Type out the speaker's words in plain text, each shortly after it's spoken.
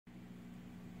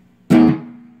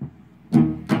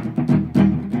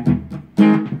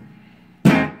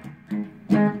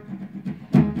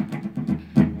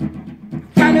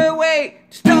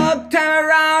turn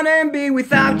around and be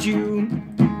without you.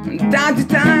 From time to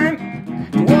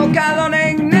time, to walk alone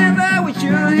and never with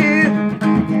you here.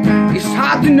 It's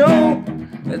hard to know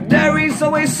that there is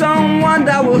always someone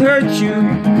that will hurt you,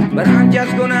 but I'm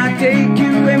just gonna take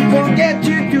you and forget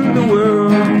you to the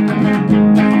world.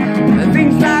 The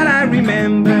things that I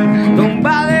remember don't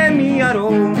bother me at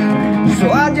all, so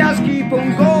I'll just keep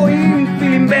on going,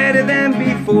 feeling better than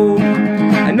before.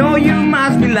 I know you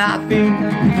must be laughing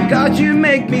because you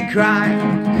make me cry,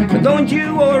 but don't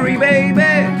you worry, baby,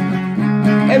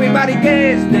 everybody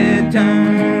gets their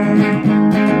turn.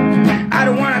 I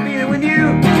don't wanna be there with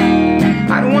you,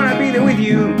 I don't wanna be there with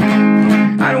you,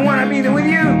 I don't wanna be there with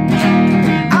you,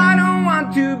 I don't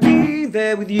want to be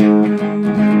there with you.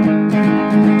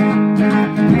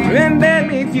 Remember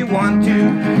me if you want to,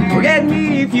 forget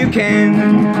me if you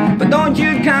can, but don't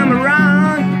you come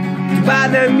around to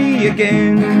bother me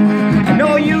again. I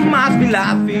know you must be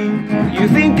laughing, you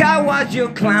think I was your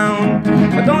clown,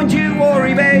 but don't you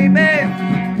worry, baby,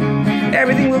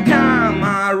 everything will come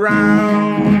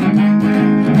around.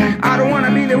 I don't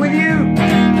wanna be there with you,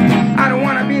 I don't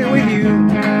wanna be there with you,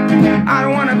 I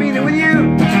don't wanna be there with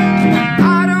you,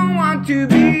 I don't want to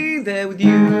be there with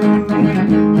you.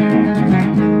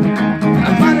 I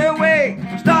find a way,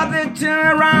 start to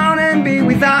turn around and be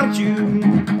without you.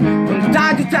 From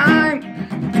time to time,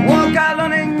 to walk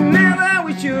alone and never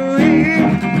with you here.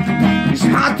 It's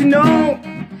hard to know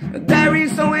that there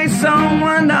is always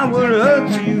someone that will hurt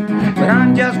you, but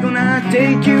I'm just gonna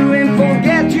take you and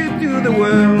forget you to the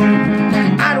world.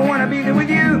 I don't wanna be there with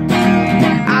you,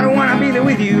 I don't wanna be there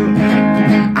with you,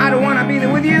 I don't wanna be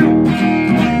there with you,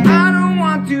 I don't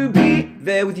want to be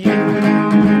there with you,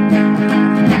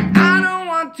 I don't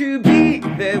want to be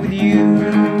there with you,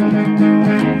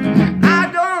 I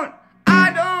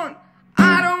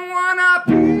don't wanna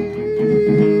be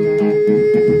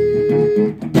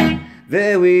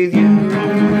there with you.